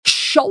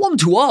Shalom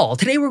to all.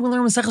 Today we're going to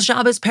learn Masechus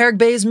Shabbos, Perek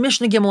Beis,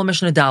 Mishnah Gimel, and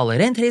Mishnah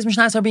Dalet. And today's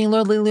Mishnahs are being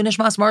learned Lilu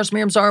Nishmas Mars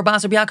Miriam Zara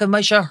Basar Yaakov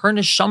Maisha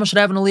Hernish Shamash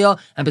Rav and Aliyah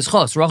and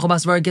Bischos Rachel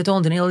Basvar Gitol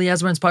and Daniel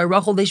Eliezer and Spy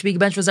Rachel. They should be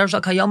bench for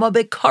Zarshal Kayama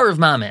Bekarav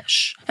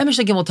Mamish. And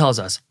Mishnah Gimel tells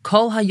us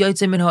Kol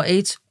Hayotzim Min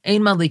Ha'etz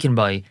Ein Madlikin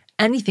Bai.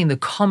 Anything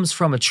that comes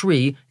from a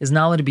tree is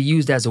not allowed to be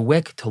used as a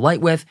wick to light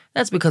with.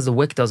 That's because the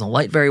wick doesn't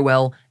light very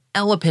well.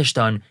 Ella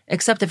pishton,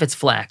 except if it's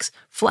flax.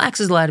 Flax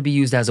is allowed to be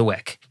used as a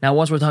wick. Now,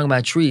 once we're talking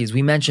about trees,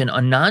 we mention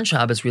a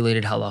non-Shabbos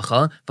related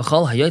halacha,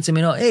 v'chol hayotzim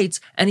min ha'etz,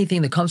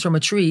 anything that comes from a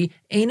tree,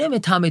 einem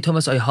etame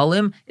tomas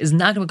oihalim, is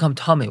not going to become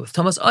tame with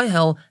tomas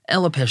oihel,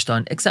 ella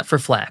pishton, except for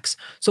flax.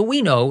 So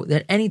we know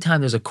that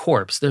anytime there's a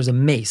corpse, there's a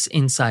mace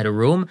inside a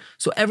room,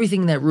 so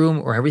everything in that room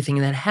or everything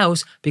in that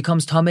house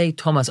becomes tame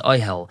tomas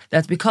oihel.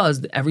 That's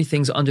because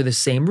everything's under the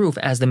same roof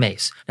as the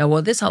mace. Now,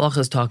 what this halacha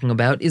is talking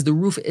about is the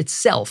roof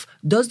itself.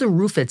 Does the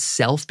roof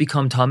itself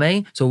become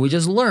tame? So what we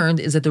just learned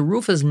is that the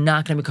roof is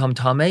not going to become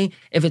tame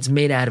if it's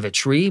made out of a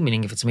tree,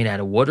 meaning if it's made out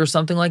of wood or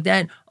something like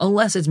that,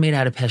 unless it's made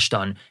out of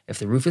pishton. If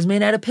the roof is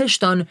made out of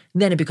pishton,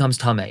 then it becomes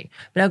tame.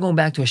 But now going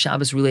back to a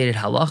Shabbos-related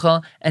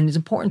halacha, and it's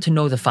important to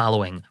know the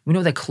following. We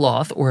know that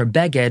cloth or a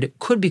beged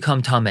could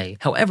become tame.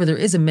 However, there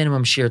is a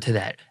minimum shear to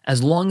that.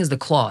 As long as the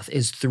cloth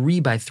is 3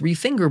 by 3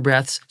 finger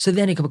breadths, so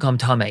then it can become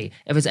tame.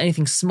 If it's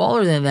anything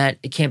smaller than that,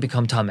 it can't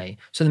become tame.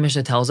 So the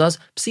Mishnah tells us,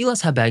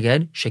 Psilas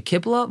ha-beged,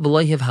 shekipla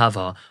v'loy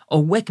hava, a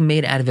wick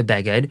made out of a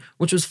beged,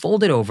 which was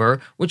folded over,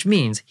 which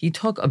means he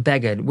took a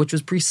beged, which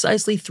was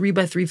precisely 3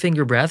 by 3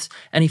 finger breadths,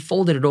 and he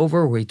folded it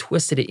over where he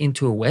twisted it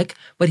into a wick,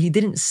 but he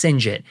didn't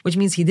singe it, which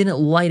means he didn't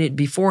light it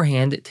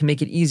beforehand to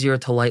make it easier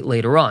to light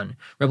later on.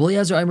 Rabbi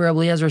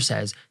Eliezer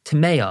says,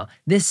 Tameya,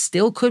 this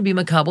still could be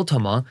makabel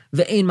tama,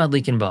 ve'ein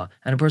madlikin ba,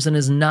 and a person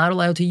is not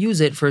allowed to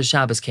use it for his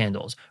Shabbos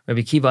candles.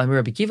 Rabbi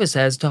Kiva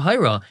says,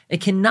 Tahira,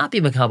 it cannot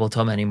be makabel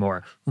tama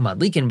anymore,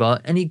 umadlikin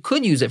ba, and he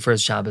could use it for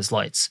his Shabbos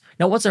lights.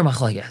 Now, what's their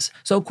machlekes?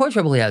 So, according to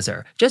Rabbi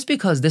Eliezer, just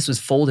because this was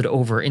folded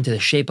over into the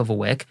shape of a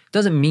wick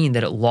doesn't mean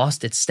that it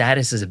lost its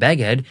status as a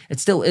beged. It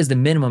still is the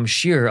minimum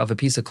shear of a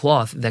piece of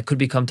cloth that could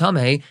become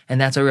tameh, and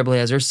that's why Rabbi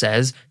Eliezer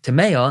says,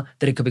 Tameya,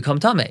 that it could become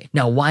tameh.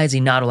 Now, why is he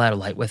not allowed to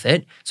light with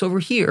it? So over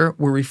here,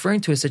 we're referring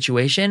to a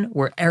situation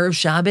where Erev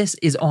Shabbos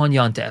is on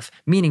Yontif,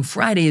 meaning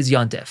Friday is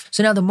Yontif.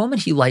 So now the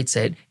moment he lights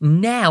it,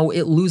 now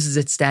it loses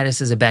its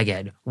status as a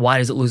beged. Why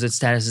does it lose its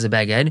status as a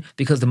beged?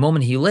 Because the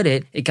moment he lit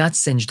it, it got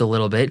singed a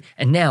little bit,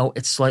 and now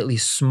it's slightly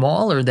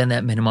smaller than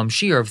that minimum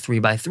shear of 3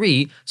 by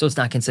 3, so it's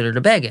not considered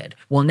a beged.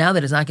 Well, now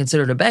that it's not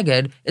considered a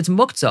beged, it's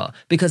muktzah,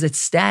 because its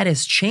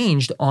status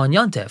changed on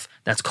Yontif.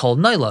 That's called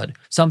nailad.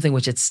 Something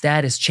which its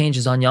status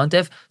changes on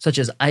Yontif, such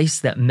as ice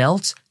that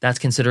melts, that's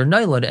considered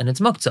nailad, and it's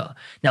muktzah.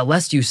 Now,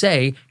 lest you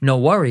say, no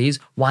worries,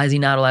 why is he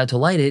not allowed to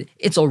light it?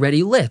 It's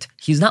already lit.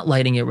 He's not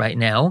lighting it right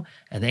now.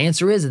 And the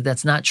answer is that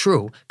that's not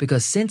true,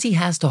 because since he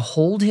has to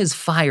hold his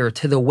fire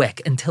to the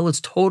wick until it's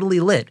totally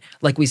lit,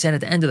 like we said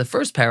at the end of the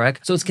first parak,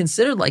 so it's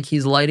considered like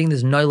he's lighting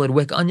this nailad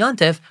wick on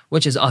Yontif,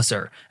 which is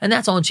usr. And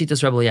that's all in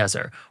Shitas Rabbi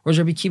Eliezer. Whereas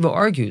Rabbi Kiva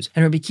argues,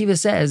 and Rabbi Kiva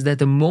says that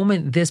the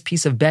moment this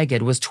piece of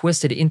beged was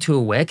twisted into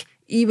a wick,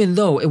 even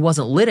though it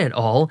wasn't lit at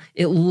all,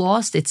 it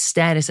lost its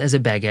status as a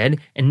beged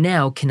and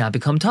now cannot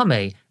become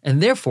tameh,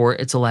 and therefore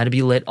it's allowed to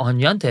be lit on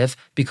Yontif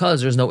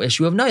because there's no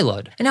issue of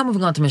nailad. And now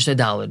moving on to Mishnah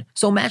Daled.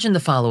 So imagine the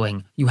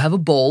following. You have a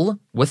bowl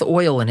with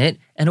oil in it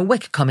and a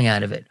wick coming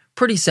out of it.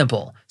 Pretty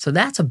simple. So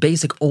that's a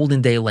basic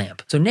olden day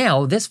lamp. So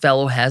now this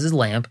fellow has his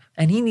lamp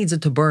and he needs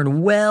it to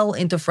burn well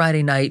into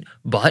Friday night,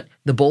 but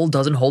the bowl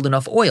doesn't hold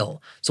enough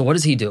oil. So what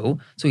does he do?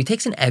 So he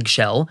takes an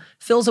eggshell,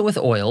 fills it with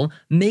oil,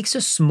 makes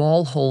a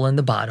small hole in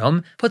the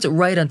bottom, puts it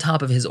right on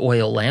top of his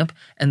oil lamp,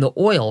 and the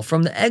oil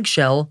from the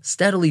eggshell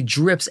steadily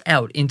drips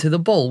out into the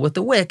bowl with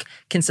the wick,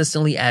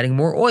 consistently adding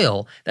more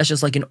oil. That's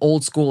just like an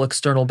old school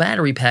external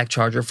battery pack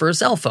charger for a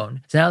cell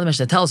phone. So now the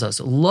Mishnah tells us,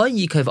 Lo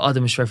yikav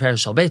adam shrefer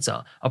shel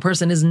beitza. A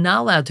person is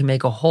not allowed to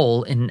make a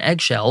hole in an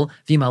eggshell,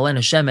 v'malen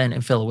shemen,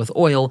 and fill it with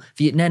oil,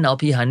 v'yitnen al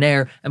pi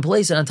haner, and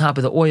place it on top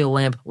of the oil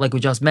lamp, like we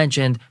just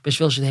mentioned,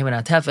 b'shvil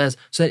sheteimen atefes,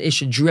 so that it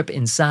should drip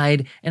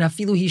inside, and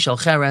afilu hi shel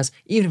cheres,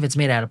 even if it's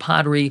made out of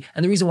pottery.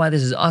 And the reason why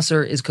this is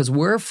usr is because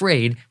we're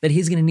afraid that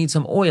he's going to need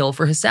some oil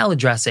for his salad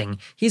dressing.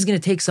 He's going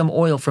to take some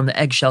oil from the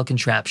eggshell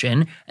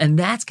contraption, and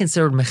that's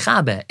considered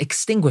mechabe,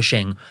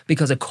 extinguishing,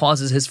 because it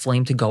causes his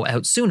flame to go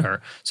out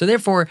sooner. So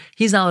therefore,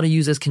 he's not allowed to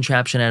use this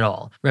contraption at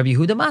all. Rabbi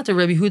Yehuda Mata,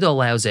 Rabbi Yehuda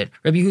allows it.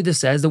 Rabbi Yehuda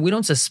says that we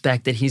don't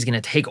suspect that he's going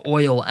to take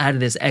oil out of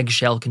this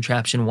eggshell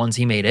contraption once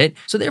he made it,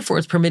 so therefore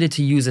it's permitted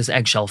to use this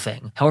eggshell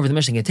thing. However, the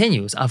Mishnah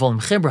continues, if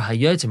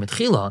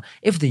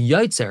the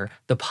yotzer,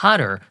 the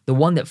potter, the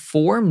one that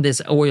formed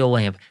this oil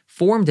lamp,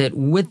 formed it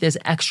with this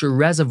extra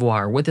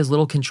reservoir, with this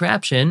little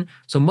contraption,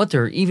 so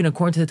mutter, even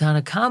according to the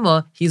Tanna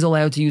Kama, he's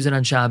allowed to use it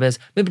on Shabbos,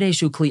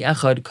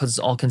 because it's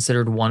all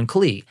considered one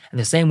kli. And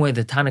the same way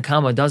the Tanna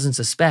Kama doesn't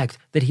suspect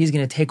that he's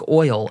going to take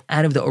oil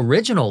out of the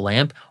original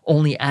lamp,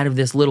 only out of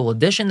this little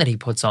addition that he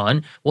puts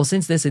on. Well,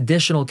 since this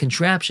additional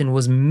contraption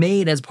was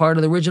made as part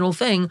of the original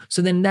thing,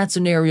 so then in that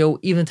scenario,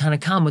 even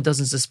Tanakama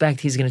doesn't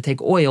suspect he's going to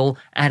take oil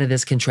out of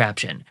this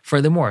contraption.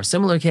 Furthermore,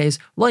 similar case,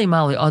 lo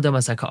yimali adam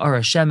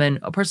asaka'ara shemen,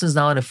 a person is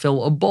not allowed to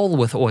fill a bowl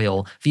with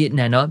oil,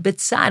 v'yitnena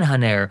bitzad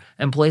haner,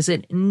 and place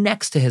it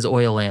next to his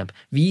oil lamp,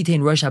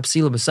 v'yitain rosh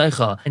hapsila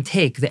b'seicha, and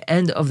take the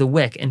end of the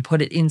wick and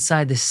put it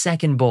inside the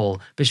second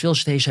bowl, b'shvil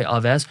shtei shei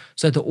aves,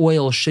 so that the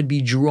oil should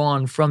be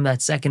drawn from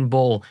that second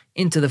bowl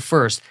into the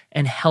first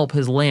and help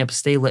his lamp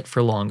stay lit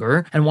for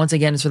longer. And once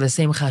again, it's for the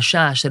same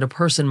chashash that a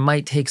person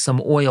might take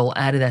some oil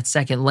out of that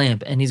second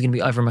lamp and he's going to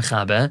be over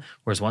mechabe.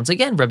 Whereas once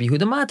again, Rabbi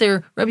Yehuda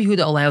Matir, Rabbi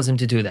Yehuda allows him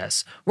to do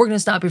this. We're going to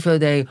stop here for the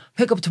day,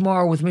 pick up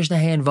tomorrow with Mishnah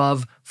Hey and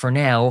Vav. For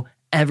now,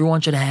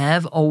 everyone should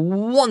have a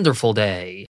wonderful day.